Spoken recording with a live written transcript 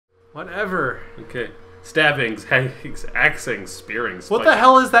Whatever. Okay. Stabbings, hangings, axing, spearing, What spiking. the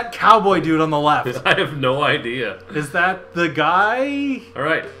hell is that cowboy dude on the left? I have no idea. Is that the guy?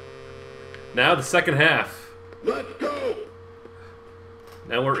 Alright. Now the second half. Let's go.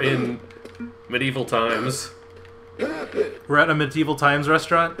 Now we're in medieval times. Pass it. We're at a medieval times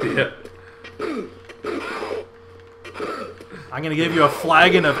restaurant. Yeah. I'm gonna give you a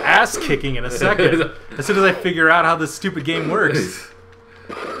flagon of ass kicking in a second. As soon as I figure out how this stupid game works.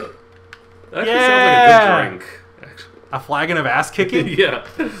 That actually sounds like a good drink. A flagon of ass kicking? Yeah.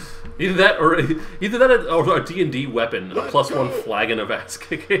 Either that or a D&D weapon, a +1 flagon of ass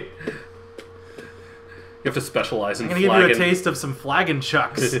kicking. You have to specialize in I'm gonna flagon. give you a taste of some flagon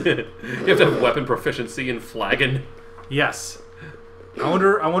chucks. You have to have weapon proficiency in flagon. Yes. I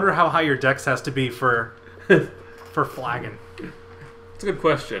wonder how high your dex has to be for flagon. It's a good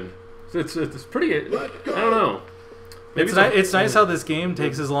question. It's pretty. I don't know. Maybe It's nice how this game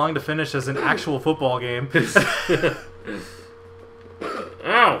takes as long to finish as an actual football game.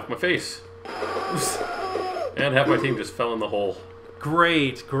 Ow, my face. And half my team just fell in the hole.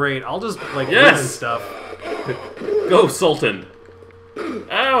 Great. I'll just like Yes! win and stuff. Go, Sultan.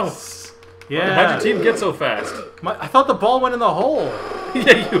 Ow. Yeah. How'd your team get so fast? I thought the ball went in the hole.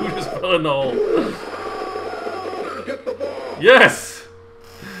 Yeah, you just fell in the hole. Get the ball. Yes!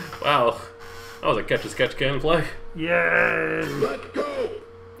 Wow. That was a catch-as-catch-can play. Yeah. Let's go.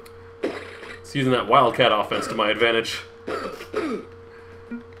 It's using that Wildcat offense to my advantage. You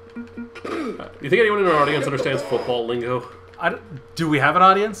think anyone in our audience understands football lingo? Do we have an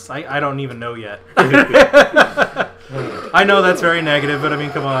audience? I don't even know yet. I know that's very negative, but I mean,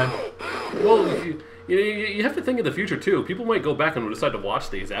 come on. Well, you have to think of the future, too. People might go back and decide to watch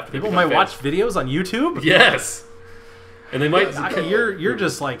these after People they might become watch fans. videos on YouTube? Yes! And they might... You're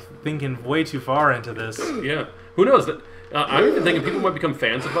just like thinking way too far into this. Yeah. Who knows? I'm even thinking people might become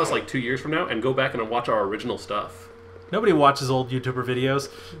fans of us like 2 years from now and go back and watch our original stuff. Nobody watches old YouTuber videos.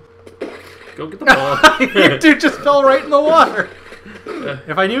 Go get the ball. Your dude just fell right in the water.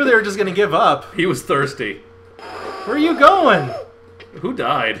 If I knew they were just gonna give up. He was thirsty. Where are you going? Who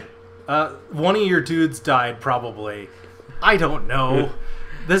died? One of your dudes died, probably. I don't know.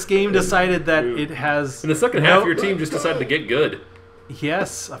 This game decided that it has... In the second half, your team just decided to get good.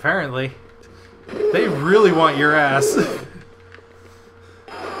 Yes, apparently. They really want your ass.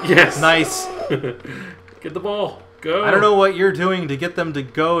 Yes! Nice. Get the ball. Go. I don't know what you're doing to get them to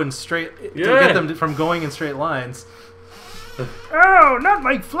go in straight... Yeah. To get them from going in straight lines. Oh, not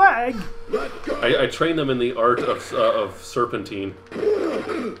my flag! Let's go. I train them in the art of serpentine.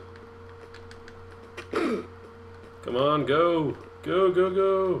 Come on, go. Go, go,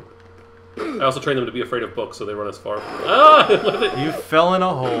 go. I also train them to be afraid of books, so they run as far. Ah! You fell in a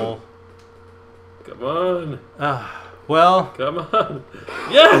hole. Come on. Well, Come on.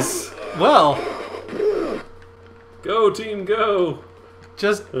 Yes! well, Go, team, go.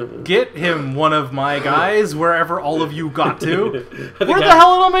 just get him, one of my guys, wherever all of you got to. Where the half-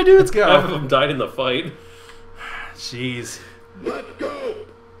 hell did all my dudes Half of go? them died in the fight. Jeez. Let's go.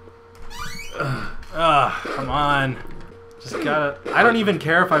 Come on. Just gotta... I don't even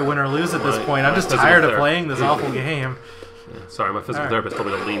care if I win or lose at this point. I'm just Physical tired of therapy. playing this awful game. Sorry, my physical Alright. therapist told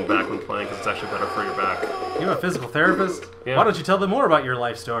me to lean back when playing because it's actually better for your back. You have a physical therapist? Yeah. Why don't you tell them more about your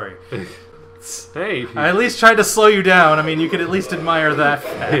life story? Hey, I at least tried to slow you down. I mean, you could at least admire that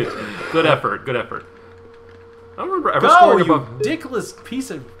fact. good effort, good effort. I don't remember ever Go, scoring you above... ridiculous piece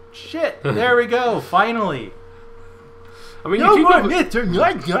of shit. There we go, finally. I mean, No you one keep, hits on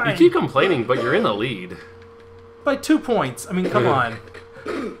my guy. you keep complaining, but you're in the lead. By 2 points. I mean, come on. I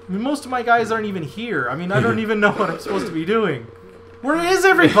mean, most of my guys aren't even here. I mean, I don't even know what I'm supposed to be doing. Where is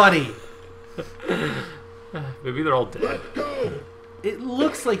everybody? Maybe they're all dead. It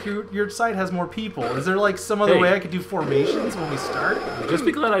looks like your side has more people. Is there like some other Hey. way I could do formations when we start? Just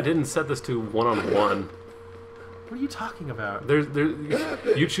be glad I didn't set this to one-on-one. What are you talking about?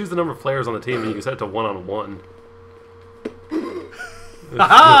 You choose the number of players on the team and you can set it to one-on-one.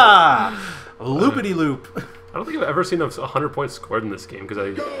 Aha! Loopity loop. I don't think I've ever seen a 100 points scored in this game because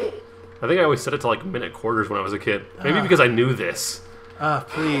I think I always set it to like minute quarters when I was a kid. Maybe because I knew this.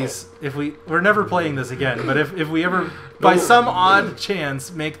 Please, we're never playing this again, but if we ever, by some odd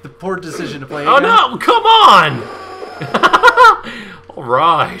chance, make the poor decision to play Oh again, no! Come on! All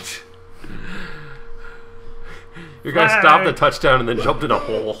right. Your guy stopped the touchdown and then jumped in a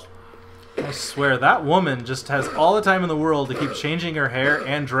hole. I swear, that woman just has all the time in the world to keep changing her hair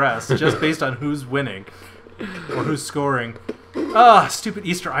and dress just based on who's winning. Or who's scoring. Stupid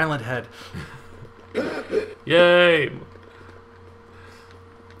Easter Island head. Yay!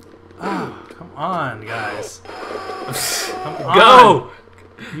 Come on, guys. Come on. Go!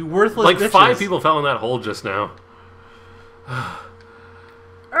 You worthless Like bitches. 5 people fell in that hole just now.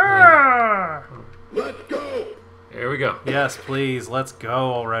 Let's go. There we go. Yes, please. Let's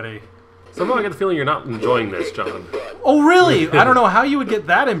go already. Somehow I get the feeling you're not enjoying this, John. Oh, really? I don't know how you would get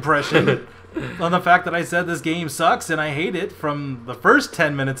that impression on the fact that I said this game sucks and I hate it from the first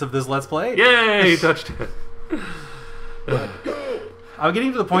 10 minutes of this Let's Play. Yay! Touched it. I'm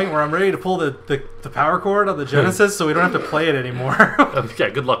getting to the point where I'm ready to pull the power cord on the Genesis so we don't have to play it anymore. Yeah,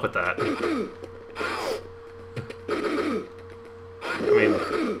 good luck with that. I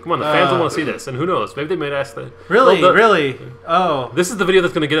mean, come on, the fans will want to see this, and who knows? Maybe they might ask the... Really? Well, Really? Oh. This is the video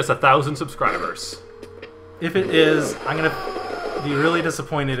that's going to get us 1,000 subscribers. If it is, I'm going to be really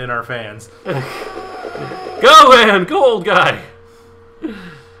disappointed in our fans. Go, man! Go, old guy!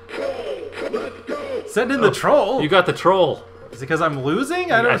 Send in the troll. You got the troll. Is it because I'm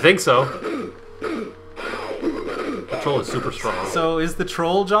losing? I think so. The troll is super strong. So is the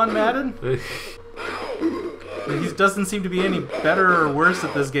troll John Madden? He doesn't seem to be any better or worse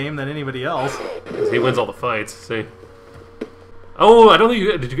at this game than anybody else. He wins all the fights. See? Oh, I don't think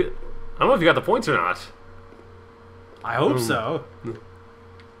you did. You get? I don't know if you got the points or not. I hope so.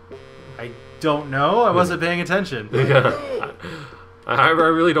 I don't know. I wasn't paying attention. Yeah. I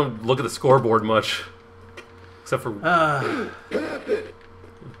really don't look at the scoreboard much, except for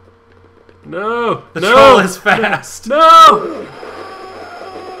no. The troll is fast. No.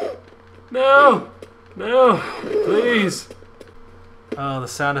 No. No. Please. Oh, the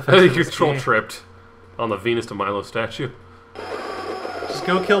sound I effects. think of your this troll game. tripped on the Venus de Milo statue. Just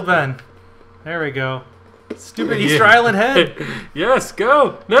go kill Ben. There we go. Stupid Easter Island head. Yes,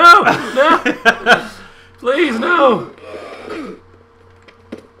 go. No. No. Please, no.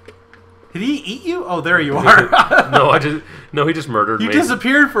 Did he eat you? Oh, there you are. No, he just murdered You me.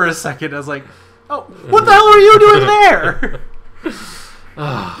 disappeared for a second. I was like, oh, what the hell are you doing there?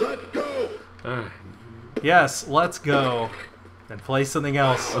 Let's go. Alright. Yes, let's go. And play something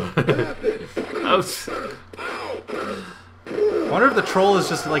else. I wonder if the troll is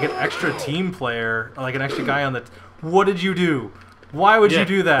just like an extra team player, or like an extra guy on the... What did you do? Why would you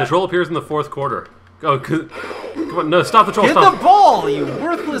do that? The troll appears in the 4th quarter. Oh, come on, no, stop the troll, Get stop. the ball, you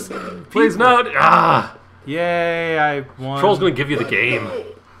worthless Please, people. no. Ah! Yay, I won. Troll's gonna give you the game.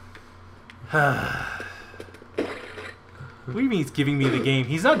 What do you mean he's giving me the game?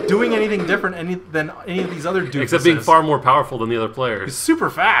 He's not doing anything different than any of these other dudes. Except being far more powerful than the other He's players. super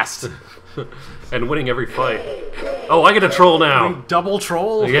fast. And winning every fight. Oh, I get a troll now. Double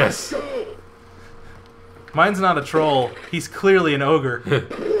troll? Yes. Mine's not a troll. He's clearly an ogre.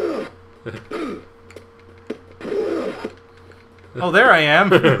 Oh, there I am.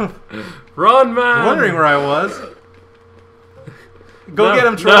 Run, man. Wondering where I was. Go get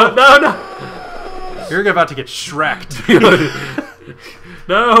him, troll. No. You're about to get Shrek'd.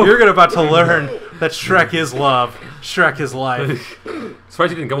 No. You're about to learn that Shrek is love. Shrek is life.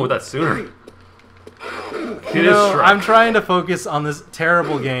 Surprised you didn't come up with that sooner. You know, I'm trying to focus on this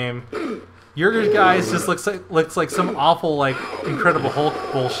terrible game. Your guys just looks like some awful, like, Incredible Hulk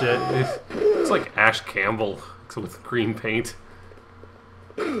bullshit. It's like Ash Campbell with green paint.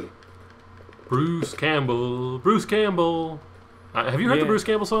 Bruce Campbell. Bruce Campbell. Have you heard the Bruce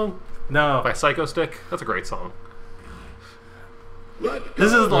Campbell song? No. By Psycho Stick? That's a great song.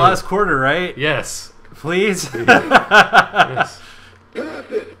 This is the last quarter, right? Yes. Please? Yes. Get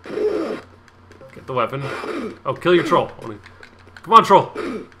the weapon. Oh, kill your troll. Come on, troll.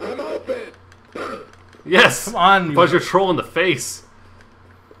 I'm open. Yes. Come on. Punch your troll in the face.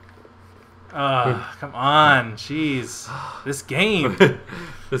 Come on. Jeez. This game.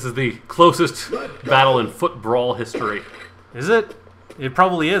 This is the closest battle in Footbrawl history. Is it? It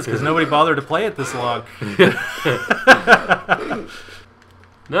probably is, because nobody bothered to play it this long.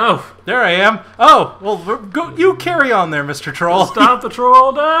 No. There I am. Oh, well, go. You carry on there, Mr. Troll. Stop the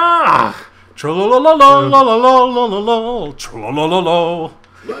troll. Ah! Trollololololololololol. Trollololol.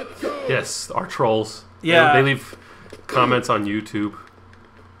 Let's Yes, go. our trolls. Yeah. They leave comments on YouTube.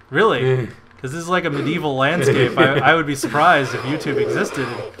 Really? Because this is like a medieval landscape. I would be surprised if YouTube existed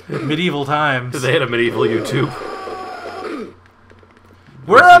in medieval times. They had a medieval YouTube.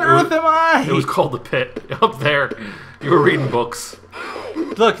 Where on earth am I? It was called The Pit. Up there. You were reading books.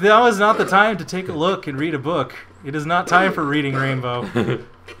 Look, now is not the time to take a look and read a book. It is not time for reading Rainbow.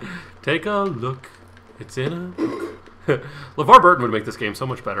 Take a look. It's in a book. LeVar Burton would make this game so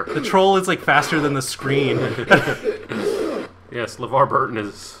much better. The troll is like faster than the screen. Yes, LeVar Burton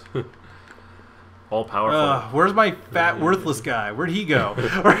is all powerful. Where's my fat, worthless guy? Where'd he go?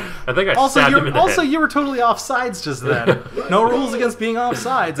 I think I stabbed him in the head. You were totally offsides just then. No rules against being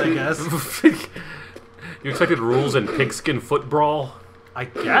offsides, I guess. You expected rules in Pigskin Footbrawl? I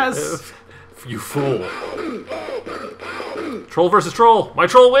guess. You fool. Troll versus troll. My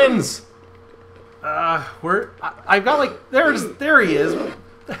troll wins. I've got like there he is. What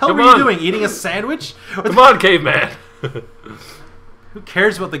the hell Come were you on. doing? Eating a sandwich? Come on, caveman. Who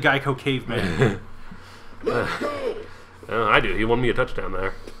cares about the Geico caveman? I do. He won me a touchdown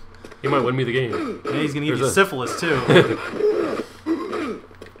there. He might win me the game. Yeah, he's gonna give you There's syphilis too. You're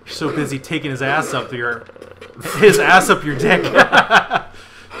so busy taking his ass up your dick.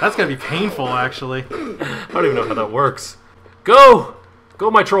 That's gonna be painful, actually. I don't even know how that works. Go!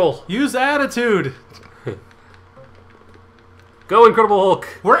 Go, my troll. Use attitude. Go, Incredible Hulk.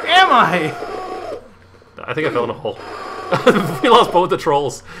 Where am I? I think I fell in a hole. We lost both the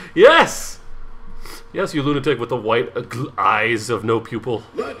trolls. Yes! Yes, you lunatic with the white eyes of no pupil.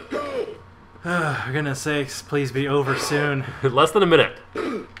 For goodness sakes, please be over soon. Less than a minute.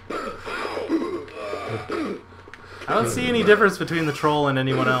 I don't see any difference between the troll and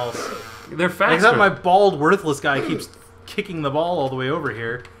anyone else. They're faster. Except my bald, worthless guy keeps kicking the ball all the way over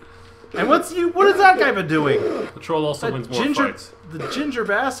here. And what has that guy been doing? The troll also wins more fights. The ginger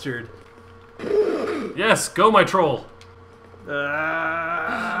bastard. Yes, go, my troll. Damn.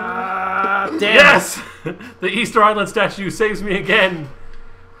 Yes! The Easter Island statue saves me again.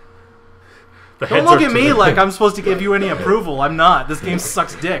 Don't look at me like I'm supposed to give you any approval. I'm not. This game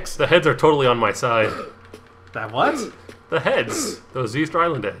sucks dicks. The heads are totally on my side. That what? The heads. Those Easter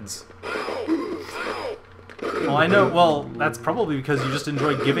Island heads. Well, I know. Well, that's probably because you just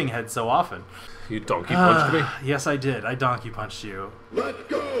enjoy giving heads so often. You donkey punched me. Yes, I did. I donkey punched you.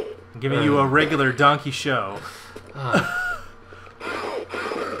 I'm giving you a regular donkey show.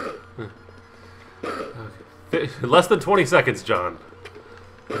 Less than 20 seconds, John.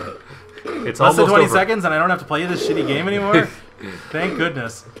 It's Less than almost 20 over. seconds and I don't have to play this shitty game anymore? Thank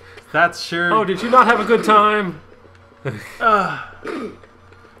goodness. That's sure... Oh, did you not have a good time?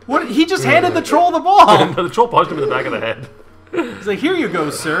 What? He just handed the troll the ball! The troll punched him in the back of the head. He's like, here you go,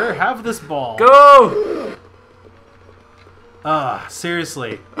 sir. Have this ball. Go!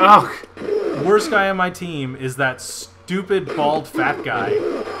 Seriously. Oh. The worst guy on my team is that stupid, bald, fat guy.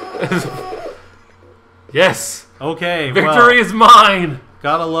 Yes! Okay, Victory is mine!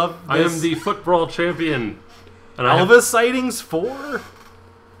 Gotta love this. I am the Footbrawl champion. And Elvis sightings 4?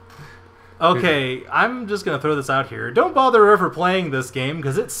 Okay, I'm just gonna throw this out here. Don't bother ever playing this game,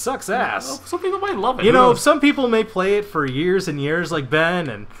 because it sucks ass. Some people might love it. You Who know, knows? some people may play it for years and years, like Ben,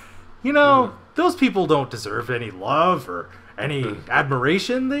 and, you know, those people don't deserve any love or any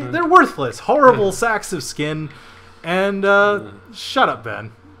admiration. They're worthless, horrible sacks of skin, and, shut up,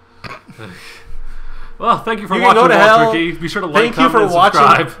 Ben. Well, thank you for You can watching, go to hell. Walter Key. Be sure to like, Thank you comment, for and watching.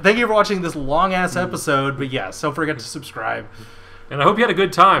 subscribe. Thank you for watching this long-ass episode, but yes, don't forget to subscribe. And I hope you had a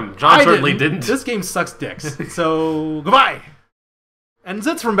good time. John certainly didn't. This game sucks dicks. So, goodbye! And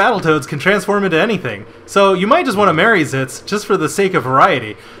Zits from Battletoads can transform into anything. So, you might just want to marry Zits, just for the sake of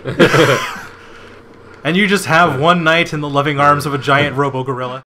variety. And you just have one night in the loving arms of a giant robo-gorilla.